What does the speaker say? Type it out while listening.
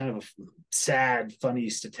sad, funny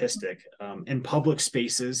statistic. In public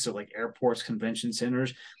spaces, so like airports, convention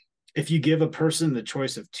centers, if you give a person the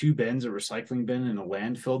choice of two bins, a recycling bin and a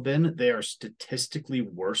landfill bin, they are statistically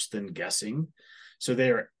worse than guessing. So they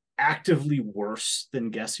are actively worse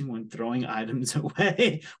than guessing when throwing items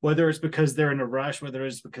away, whether it's because they're in a rush, whether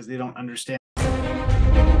it's because they don't understand.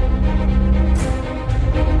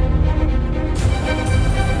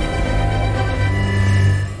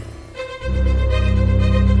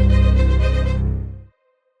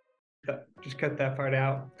 Just cut that part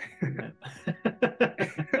out.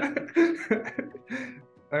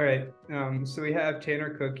 All right. So we have Tanner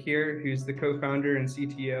Cook here, who's the co-founder and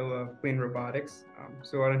CTO of CleanRobotics.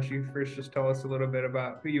 So why don't you first just tell us a little bit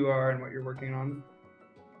about who you are and what you're working on?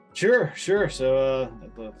 Sure. So,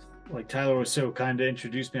 like Tyler was so kind to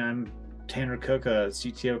introduce me, I'm Tanner Cook,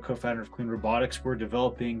 CTO, co-founder of CleanRobotics. We're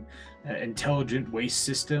developing intelligent waste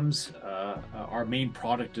systems. Our main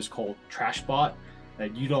product is called TrashBot,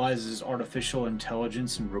 that utilizes artificial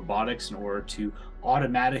intelligence and robotics in order to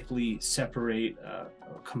automatically separate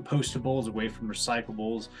compostables away from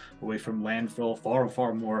recyclables, away from landfill,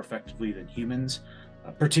 far more effectively than humans,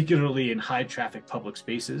 particularly in high traffic public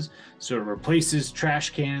spaces. So it replaces trash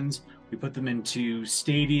cans. We put them into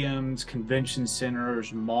stadiums, convention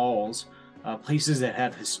centers, malls, places that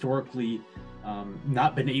have historically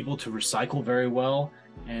not been able to recycle very well,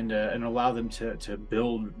 and allow them to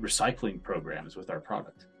build recycling programs with our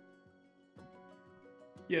product.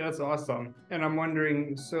 Yeah, that's awesome. And I'm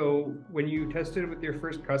wondering, so when you tested with your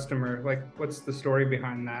first customer, like what's the story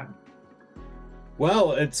behind that?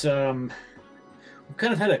 Well, it's we've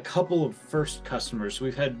kind of had a couple of first customers.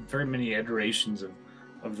 We've had very many iterations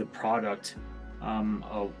of the product.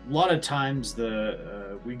 A lot of times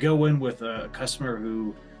we go in with a customer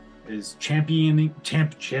who is championing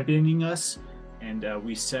us, and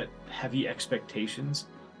we set heavy expectations,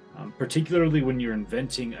 particularly when you're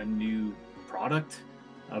inventing a new product,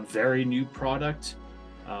 a very new product.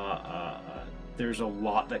 There's a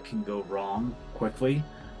lot that can go wrong quickly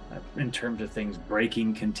in terms of things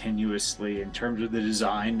breaking continuously, in terms of the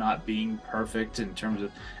design not being perfect, in terms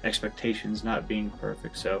of expectations not being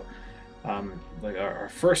perfect. So like our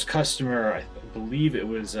first customer, I believe it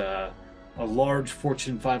was a large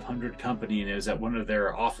Fortune 500 company, and it was at one of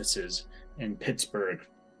their offices in Pittsburgh,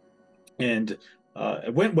 and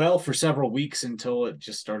it went well for several weeks until it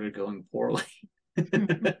just started going poorly.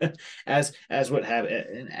 as what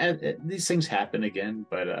happened, and these things happen again,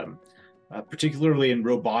 but particularly in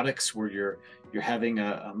robotics, where you're having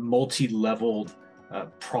a multi-leveled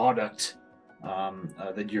product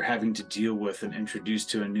that you're having to deal with and introduce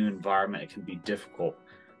to a new environment, it can be difficult.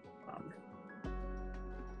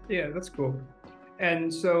 Yeah, that's cool.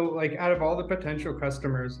 And so, like, out of all the potential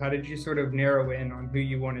customers, how did you sort of narrow in on who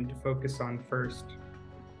you wanted to focus on first?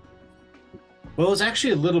 Well, it was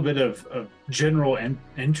actually a little bit of general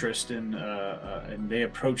interest in, and they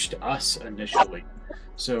approached us initially.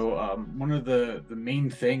 So one of the main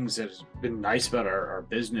things that has been nice about our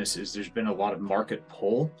business is there's been a lot of market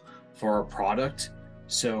pull for our product.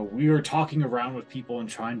 So we were talking around with people and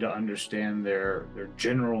trying to understand their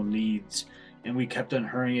general needs. And we kept on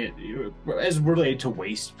hearing it, as related to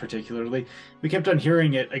waste particularly, we kept on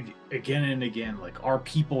hearing it again and again, like our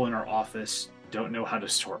people in our office don't know how to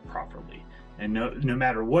sort properly. And no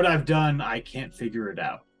matter what I've done, I can't figure it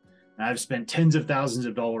out. And I've spent tens of thousands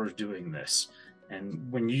of dollars doing this.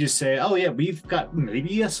 And when you just say, oh yeah, we've got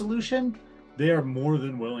maybe a solution, they are more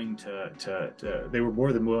than willing they were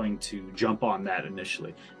more than willing to jump on that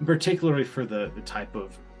initially, and particularly for the type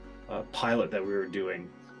of pilot that we were doing.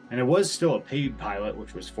 And it was still a paid pilot,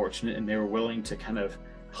 which was fortunate, and they were willing to kind of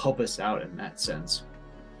help us out in that sense.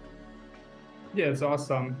 Yeah, it's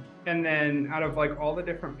awesome. And then out of like all the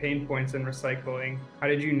different pain points in recycling, how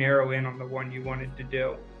did you narrow in on the one you wanted to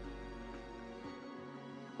do?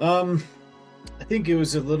 I think it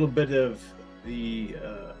was a little bit of the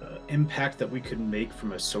impact that we could make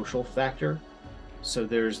from a social factor. So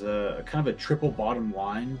there's a kind of a triple bottom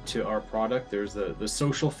line to our product. There's the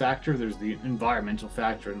social factor, there's the environmental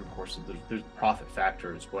factor, and of course there's the profit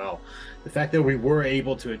factor as well. The fact that we were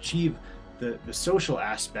able to achieve the social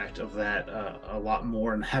aspect of that a lot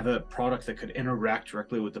more, and have a product that could interact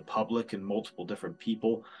directly with the public and multiple different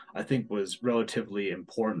people, I think was relatively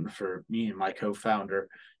important for me and my co-founder.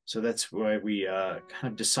 So that's why we kind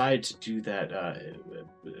of decided to do that,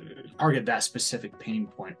 target that specific pain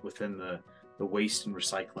point within the waste and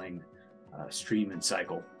recycling stream and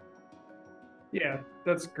cycle. Yeah,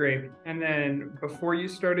 that's great. And then before you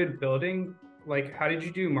started building, like, how did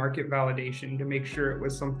you do market validation to make sure it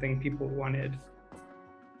was something people wanted?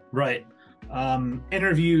 Right.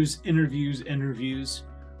 Interviews,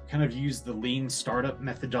 kind of use the lean startup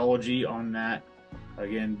methodology on that.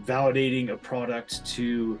 Again, validating a product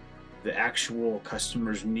to the actual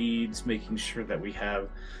customer's needs, making sure that we have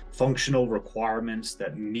functional requirements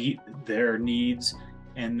that meet their needs,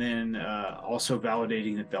 and then also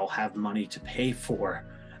validating that they'll have money to pay for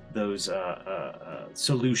those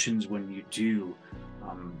solutions when you do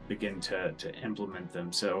begin to implement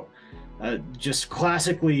them. So just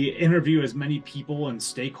classically interview as many people and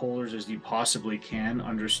stakeholders as you possibly can,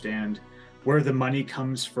 understand where the money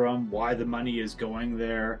comes from, why the money is going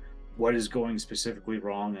there, what is going specifically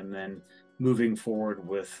wrong, and then moving forward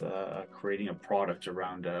with creating a product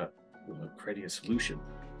around creating a solution.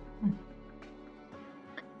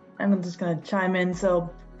 I'm just going to chime in. So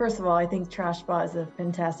first of all, I think TrashBot is a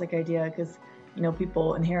fantastic idea because, you know,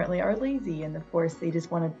 people inherently are lazy, and of course they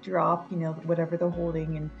just want to drop, you know, whatever they're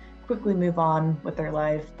holding and quickly move on with their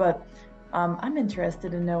life. But I'm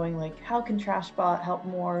interested in knowing, like, how can TrashBot help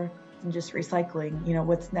more than just recycling? You know,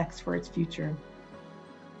 what's next for its future?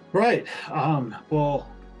 Right. Well,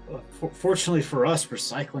 fortunately for us,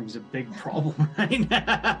 recycling is a big problem right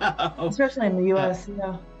now, especially in the U.S.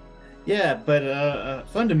 Yeah, but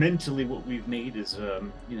fundamentally, what we've made is,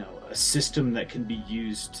 you know, a system that can be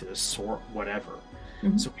used to sort whatever.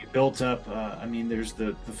 Mm-hmm. So we built up. I mean, there's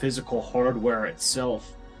the physical hardware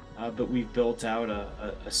itself, but we've built out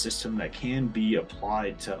a system that can be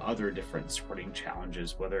applied to other different sorting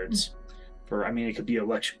challenges, whether it's for, I mean, it could be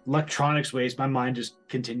electronics waste. My mind just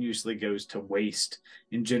continuously goes to waste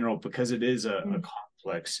in general because it is a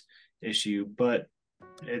complex issue, but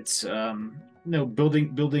it's you know,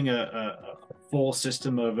 building a full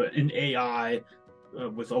system of an AI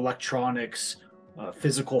with electronics,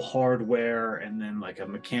 physical hardware, and then like a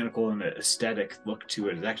mechanical and aesthetic look to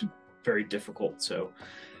it is actually very difficult. So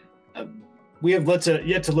we have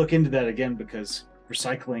yet to look into that again, because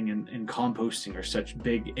recycling and composting are such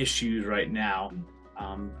big issues right now.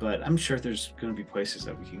 But I'm sure there's going to be places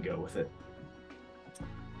that we can go with it.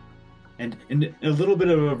 And a little bit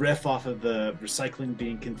of a riff off of the recycling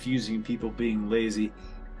being confusing, people being lazy,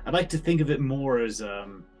 I'd like to think of it more as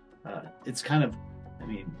it's kind of, I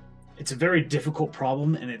mean, it's a very difficult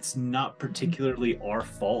problem, and it's not particularly our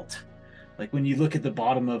fault. Like when you look at the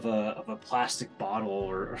bottom of a plastic bottle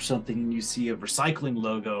or something, and you see a recycling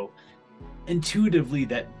logo, intuitively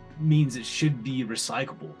that means it should be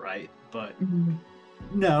recyclable, right? But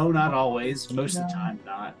no, not always. Most of the time,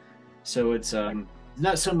 not. So it's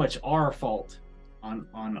not so much our fault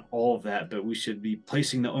on all of that, but we should be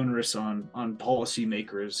placing the onus on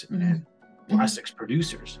policymakers and plastics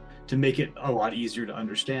producers to make it a lot easier to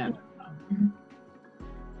understand.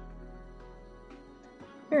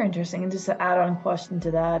 Very interesting. And just to add on question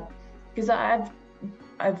to that, because I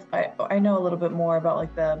know a little bit more about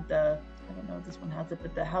like the I don't know if this one has it,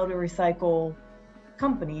 but the How to Recycle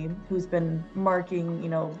company who's been marking, you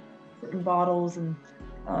know, certain bottles and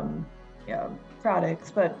products.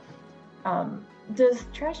 But does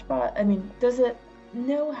TrashBot, I mean, does it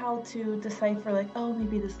know how to decipher, like, oh,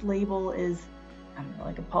 maybe this label is, I don't know,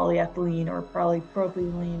 like a polyethylene or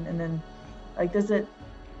polypropylene, and then like does it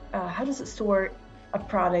how does it sort a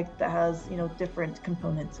product that has, you know, different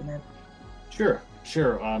components in it? Sure.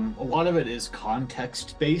 A lot of it is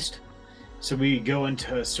context based. So we go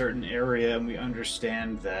into a certain area and we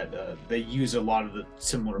understand that they use a lot of the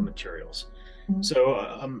similar materials. So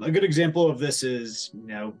a good example of this is, you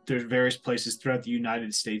know, there's various places throughout the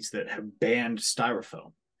United States that have banned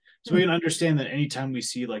styrofoam. So we can understand that anytime we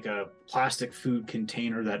see like a plastic food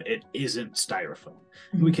container, that it isn't styrofoam.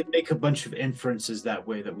 We can make a bunch of inferences that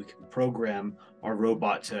way, that we can program our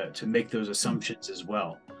robot to make those assumptions as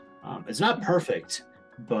well. It's not perfect,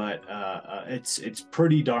 but it's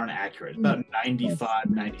pretty darn accurate. About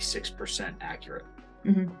 96% accurate.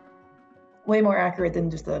 Way more accurate than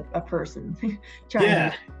just a person.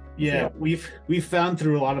 Yeah. We've found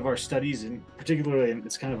through a lot of our studies, and particularly,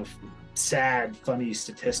 it's kind of a sad, funny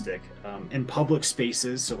statistic, in public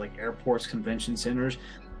spaces, so like airports, convention centers,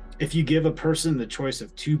 if you give a person the choice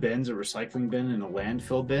of 2 bins, a recycling bin and a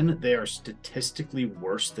landfill bin, they are statistically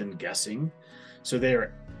worse than guessing. So they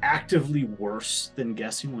are actively worse than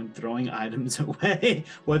guessing when throwing items away,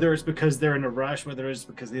 whether it's because they're in a rush, whether it's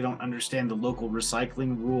because they don't understand the local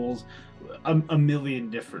recycling rules, a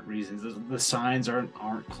million different reasons. The signs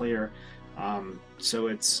aren't clear. So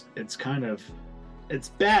it's kind of, it's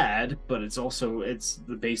bad, but it's also, it's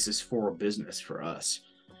the basis for a business for us.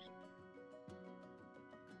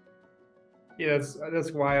 Yeah,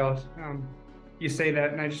 that's wild. You say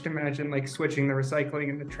that, and I just imagine like switching the recycling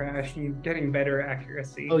and the trash and getting better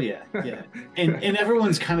accuracy. Oh yeah. And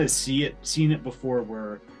everyone's kind of seen it before,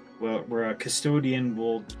 where where a custodian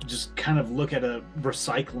will just kind of look at a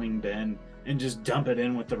recycling bin and just dump it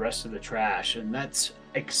in with the rest of the trash, and that's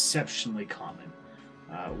exceptionally common.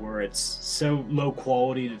 Where it's so low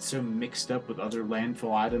quality and it's so mixed up with other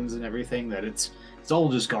landfill items and everything that it's all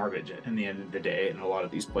just garbage in the end of the day in a lot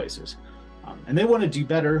of these places. And they want to do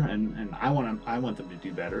better, and I want them to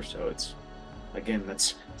do better. So it's, again,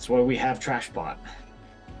 that's why we have TrashBot.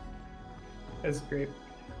 That's great.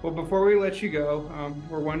 Well, before we let you go,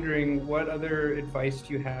 we're wondering what other advice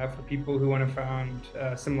do you have for people who want to found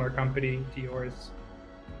a similar company to yours?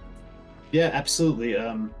 Yeah, absolutely.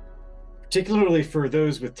 Particularly for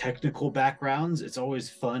those with technical backgrounds, it's always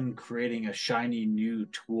fun creating a shiny new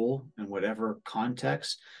tool in whatever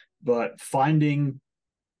context, but finding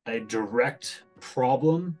a direct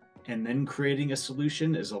problem and then creating a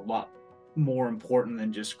solution is a lot more important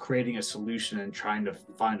than just creating a solution and trying to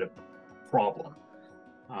find a problem.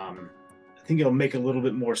 I think it'll make a little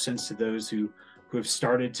bit more sense to those who have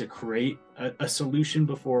started to create a solution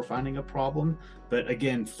before finding a problem. But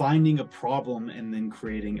again, finding a problem and then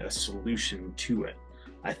creating a solution to it,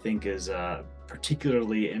 I think is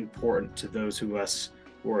particularly important to those who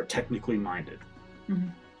are technically minded. Mm-hmm.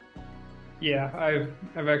 Yeah,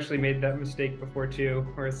 I've actually made that mistake before too,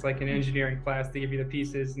 where it's like an engineering class, they give you the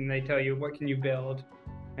pieces and they tell you what can you build,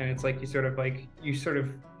 and it's like you sort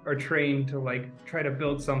of are trained to like try to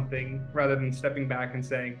build something rather than stepping back and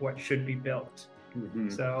saying what should be built. Mm-hmm.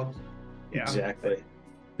 So, yeah. Exactly.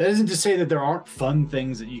 That isn't to say that there aren't fun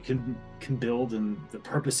things that you can build, and the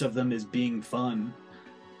purpose of them is being fun,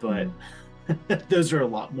 but those are a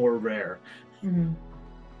lot more rare. Mm-hmm.